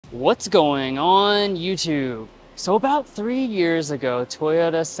What's going on YouTube? So about 3 years ago,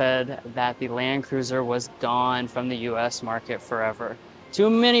 Toyota said that the Land Cruiser was gone from the US market forever, to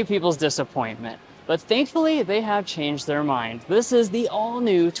many people's disappointment. But thankfully, they have changed their mind. This is the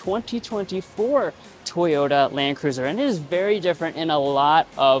all-new 2024 Toyota Land Cruiser, and it is very different in a lot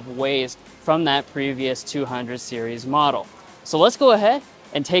of ways from that previous 200 series model. So let's go ahead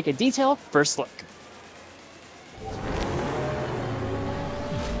and take a detailed first look.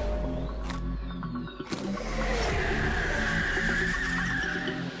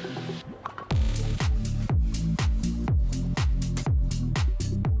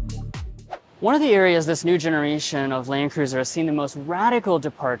 One of the areas this new generation of Land Cruiser has seen the most radical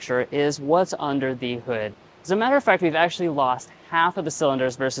departure is what's under the hood. As a matter of fact, we've actually lost half of the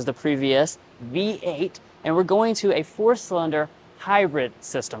cylinders versus the previous V8, and we're going to a 4-cylinder hybrid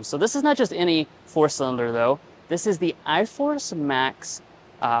system. So this is not just any 4-cylinder though. This is the iForce Max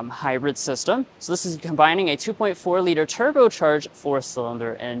hybrid system. So this is combining a 2.4-liter turbocharged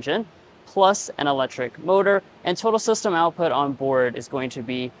 4-cylinder engine plus an electric motor, and total system output on board is going to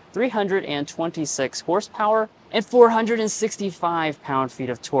be 326 horsepower and 465 pound-feet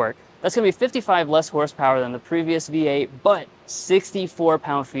of torque. That's going to be 55 less horsepower than the previous V8, but 64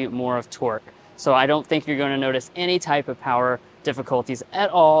 pound-feet more of torque. So I don't think you're going to notice any type of power difficulties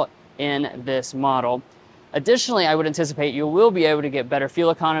at all in this model. Additionally, I would anticipate you will be able to get better fuel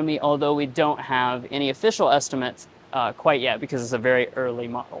economy, although we don't have any official estimates quite yet because it's a very early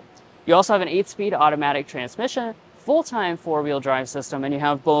model. You also have an 8-speed automatic transmission, full-time 4-wheel drive system, and you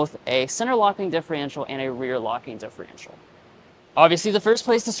have both a center locking differential and a rear locking differential. Obviously, the first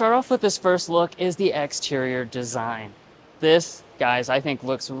place to start off with this first look is the exterior design. This, guys, I think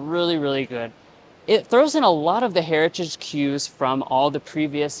looks really, really good. It throws in a lot of the heritage cues from all the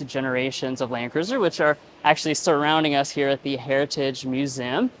previous generations of Land Cruiser, which are actually surrounding us here at the Heritage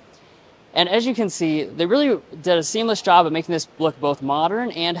Museum. And as you can see, they really did a seamless job of making this look both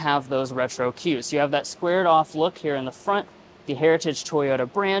modern and have those retro cues. So you have that squared off look here in the front, the Heritage Toyota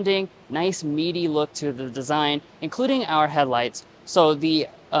branding, nice meaty look to the design, including our headlights. So the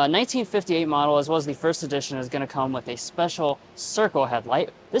 1958 model, as well as the first edition, is going to come with a special circle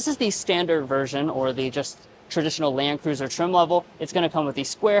headlight. This is the standard version, or the just traditional Land Cruiser trim level. It's going to come with the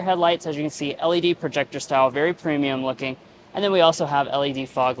square headlights, as you can see, LED projector style, very premium looking. And then we also have LED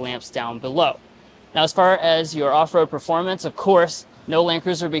fog lamps down below. Now, as far as your off-road performance, of course, no Land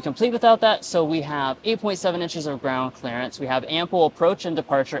Cruiser would be complete without that. So we have 8.7 inches of ground clearance. We have ample approach and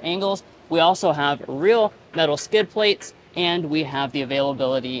departure angles. We also have real metal skid plates, and we have the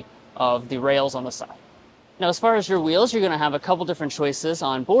availability of the rails on the side. Now, as far as your wheels, you're going to have a couple different choices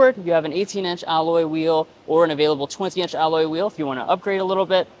on board. You have an 18-inch alloy wheel or an available 20-inch alloy wheel if you want to upgrade a little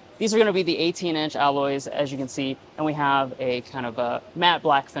bit. These are going to be the 18-inch alloys, as you can see, and we have a kind of a matte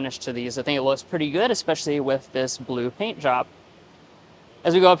black finish to these. I think it looks pretty good, especially with this blue paint job.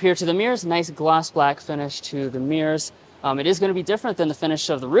 As we go up here to the mirrors, nice gloss black finish to the mirrors. It is going to be different than the finish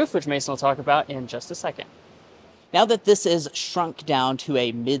of the roof, which Mason will talk about in just a second. Now that this is shrunk down to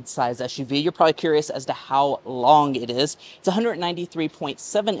a mid-size SUV, you're probably curious as to how long it is. It's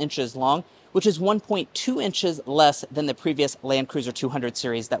 193.7 inches long, which is 1.2 inches less than the previous Land Cruiser 200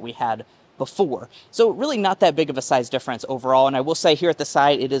 series that we had before. So really not that big of a size difference overall. And I will say here at the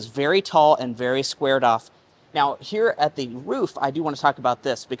side, it is very tall and very squared off. Now here at the roof, I do want to talk about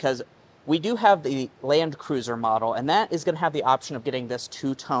this because we do have the Land Cruiser model, and that is going to have the option of getting this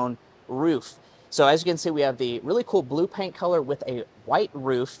two-tone roof. So as you can see, we have the really cool blue paint color with a white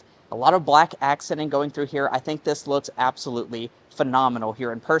roof, a lot of black accenting going through here. I think this looks absolutely phenomenal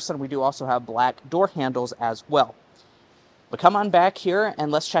here in person. We do also have black door handles as well. But come on back here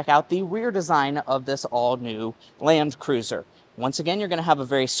and let's check out the rear design of this all-new Land Cruiser. Once again, you're going to have a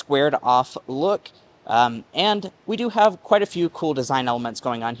very squared off look, and we do have quite a few cool design elements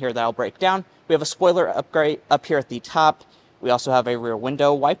going on here that I'll break down. We have a spoiler upgrade up here at the top. We also have a rear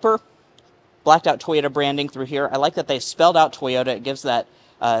window wiper, blacked out Toyota branding through here. I like that they spelled out Toyota. It gives that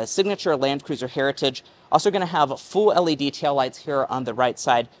signature Land Cruiser heritage. Also going to have full LED taillights here on the right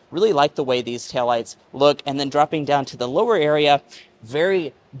side. Really like the way these taillights look. And then dropping down to the lower area,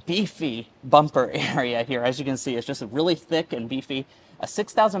 very beefy bumper area here. As you can see, it's just really thick and beefy. A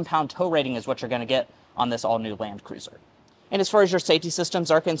 6,000 pound tow rating is what you're going to get on this all new Land Cruiser. And as far as your safety systems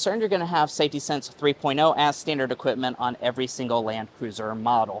are concerned, you're going to have Safety Sense 3.0 as standard equipment on every single Land Cruiser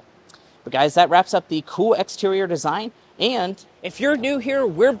model. But guys, that wraps up the cool exterior design. And if you're new here,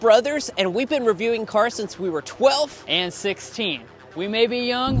 we're brothers, and we've been reviewing cars since we were 12 and 16. We may be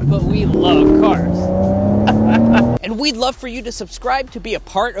young, but we love cars. And we'd love for you to subscribe to be a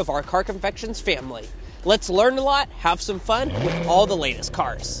part of our Car Confections family. Let's learn a lot, have some fun with all the latest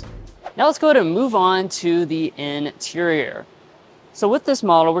cars. Now let's go ahead and move on to the interior. So with this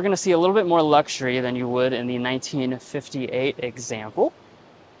model, we're going to see a little bit more luxury than you would in the 1958 example.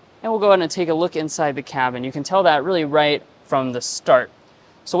 And we'll go ahead and take a look inside the cabin. You can tell that really right from the start.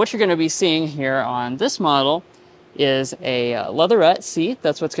 So what you're going to be seeing here on this model is a leatherette seat.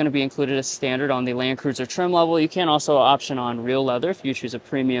 That's what's going to be included as standard on the Land Cruiser trim level. You can also option on real leather if you choose a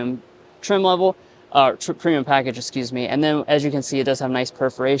premium trim level, premium package, excuse me. And then as you can see, it does have nice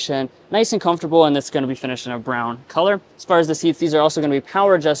perforation, nice and comfortable, and it's going to be finished in a brown color. As far as the seats, these are also going to be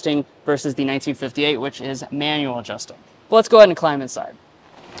power adjusting versus the 1958, which is manual adjusting. But let's go ahead and climb inside.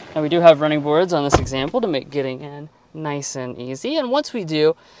 Now we do have running boards on this example to make getting in nice and easy. And once we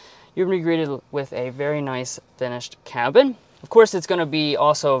do, you're going to be greeted with a very nice finished cabin. Of course, it's going to be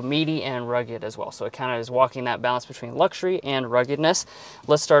also meaty and rugged as well. So it kind of is walking that balance between luxury and ruggedness.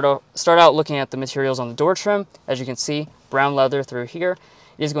 Let's start out looking at the materials on the door trim. As you can see, brown leather through here.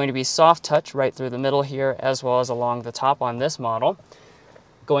 It is going to be soft touch right through the middle here, as well as along the top on this model.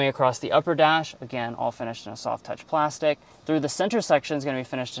 Going across the upper dash, again, all finished in a soft touch plastic. Through the center section is going to be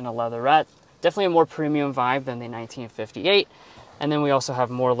finished in a leatherette. Definitely a more premium vibe than the 1958. And then we also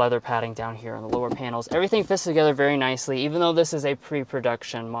have more leather padding down here on the lower panels. Everything fits together very nicely, even though this is a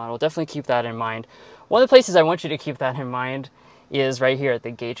pre-production model. Definitely keep that in mind. One of the places I want you to keep that in mind is right here at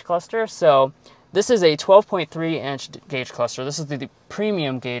the gauge cluster. So this is a 12.3 inch gauge cluster. This is the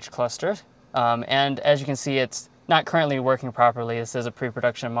premium gauge cluster. And as you can see, it's not currently working properly. This is a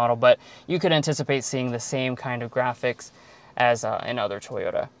pre-production model, but you could anticipate seeing the same kind of graphics as in other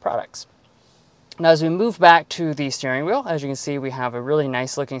Toyota products. Now, as we move back to the steering wheel, as you can see, we have a really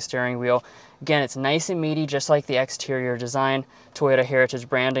nice looking steering wheel. Again, it's nice and meaty, just like the exterior design, Toyota Heritage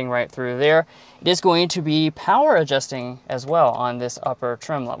branding right through there. It is going to be power adjusting as well on this upper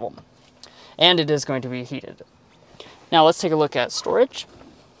trim level, and it is going to be heated. Now let's take a look at storage.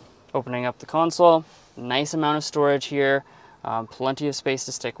 Opening up the console. Nice amount of storage here, plenty of space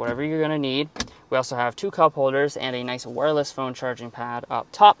to stick whatever you're going to need. We also have 2 cup holders and a nice wireless phone charging pad up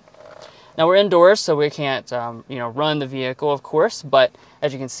top. Now we're indoors, so we can't run the vehicle, of course, but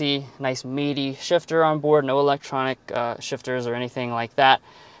as you can see, nice meaty shifter on board, no electronic shifters or anything like that.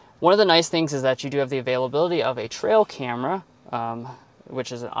 One of the nice things is that you do have the availability of a trail camera,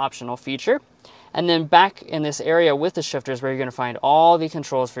 which is an optional feature. And then back in this area with the shifters, where you're going to find all the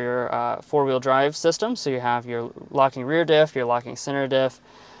controls for your 4-wheel drive system. So you have your locking rear diff, your locking center diff,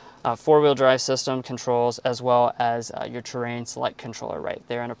 4-wheel drive system controls, as well as your terrain select controller right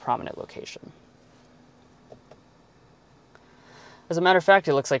there in a prominent location. As a matter of fact,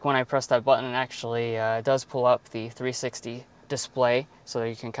 it looks like when I press that button, it actually does pull up the 360 display, so that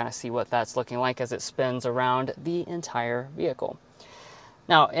you can kind of see what that's looking like as it spins around the entire vehicle.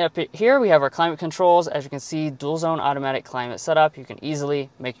 Now, up here we have our climate controls. As you can see, dual zone automatic climate setup. You can easily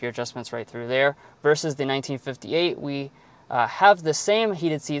make your adjustments right through there. Versus the 1958, we have the same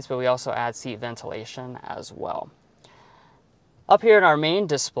heated seats, but we also add seat ventilation as well. Up here in our main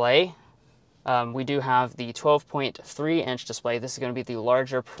display, we do have the 12.3 inch display. This is going to be the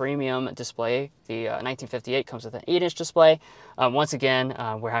larger premium display. The 1958 comes with an 8-inch display. Once again,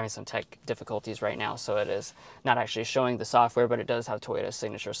 we're having some tech difficulties right now, so it is not actually showing the software, but it does have Toyota's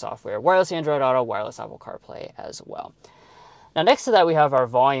signature software, wireless Android Auto, wireless Apple CarPlay as well. Now next to that, we have our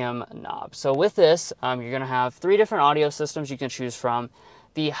volume knob. So with this, you're going to have 3 different audio systems you can choose from.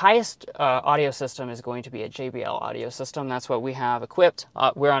 The highest audio system is going to be a JBL audio system. That's what we have equipped.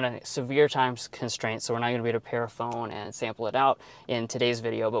 We're on a severe time constraint, so we're not going to be able to pair a phone and sample it out in today's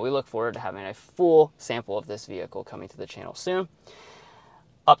video, but we look forward to having a full sample of this vehicle coming to the channel soon.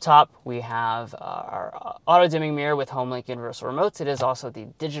 Up top, we have our auto-dimming mirror with HomeLink universal remotes. It is also the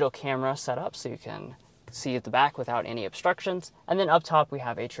digital camera setup, so you can see at the back without any obstructions. And then up top, we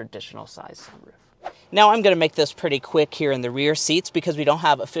have a traditional size sunroof. Now I'm going to make this pretty quick here in the rear seats because we don't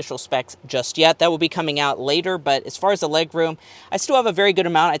have official specs just yet. That will be coming out later, but as far as the legroom, I still have a very good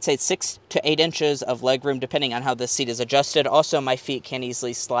amount. I'd say 6 to 8 inches of legroom depending on how this seat is adjusted. Also, my feet can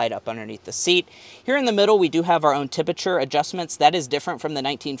easily slide up underneath the seat. Here in the middle, we do have our own temperature adjustments. That is different from the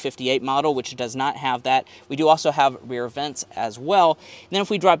 1958 model, which does not have that. We do also have rear vents as well. And then if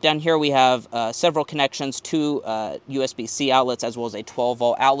we drop down here, we have several connections to USB-C outlets as well as a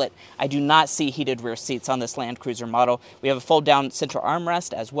 12-volt outlet. I do not see heated rear seats on this Land Cruiser model. We have a fold-down central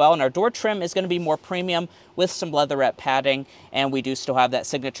armrest as well, and our door trim is going to be more premium with some leatherette padding, and we do still have that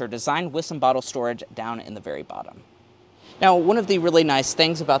signature design with some bottle storage down in the very bottom. Now, one of the really nice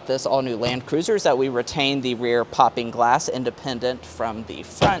things about this all-new Land Cruiser is that we retain the rear popping glass independent from the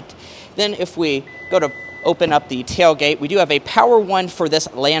front. Then if we go to open up the tailgate, we do have a power one for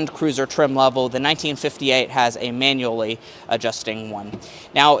this Land Cruiser trim level. The 1958 has a manually adjusting one.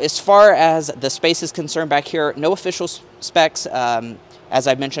 Now, as far as the space is concerned back here, no official specs, as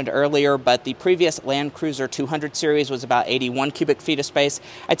I mentioned earlier, but the previous Land Cruiser 200 series was about 81 cubic feet of space.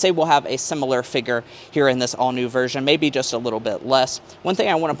 I'd say we'll have a similar figure here in this all-new version, maybe just a little bit less. One thing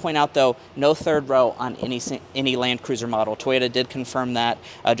I want to point out, though, no third row on any Land Cruiser model. Toyota did confirm that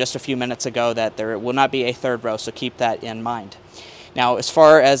just a few minutes ago, that there will not be a third row, so keep that in mind. Now, as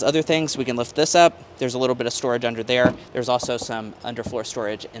far as other things, we can lift this up. There's a little bit of storage under there. There's also some underfloor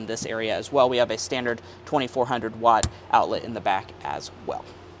storage in this area as well. We have a standard 2400 watt outlet in the back as well.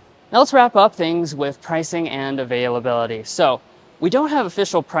 Now let's wrap up things with pricing and availability. So we don't have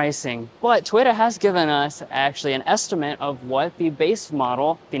official pricing, but Toyota has given us actually an estimate of what the base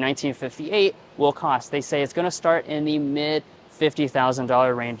model, the 1958, will cost. They say it's going to start in the mid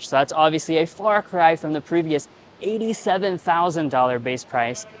 $50,000 range. So that's obviously a far cry from the previous $87,000 base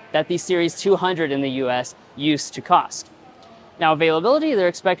price that the Series 200 in the US used to cost. Now, availability, they're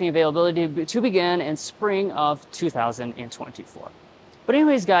expecting availability to begin in spring of 2024. But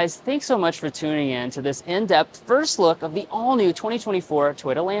anyways, guys, thanks so much for tuning in to this in-depth first look of the all-new 2024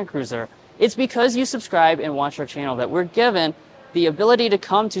 Toyota Land Cruiser. It's because you subscribe and watch our channel that we're given the ability to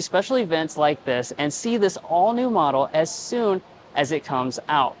come to special events like this and see this all-new model as soon as it comes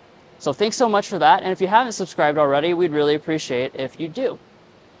out. So thanks so much for that, and if you haven't subscribed already, we'd really appreciate if you do.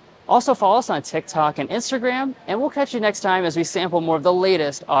 Also follow us on TikTok and Instagram, and we'll catch you next time as we sample more of the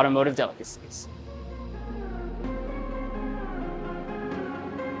latest automotive delicacies.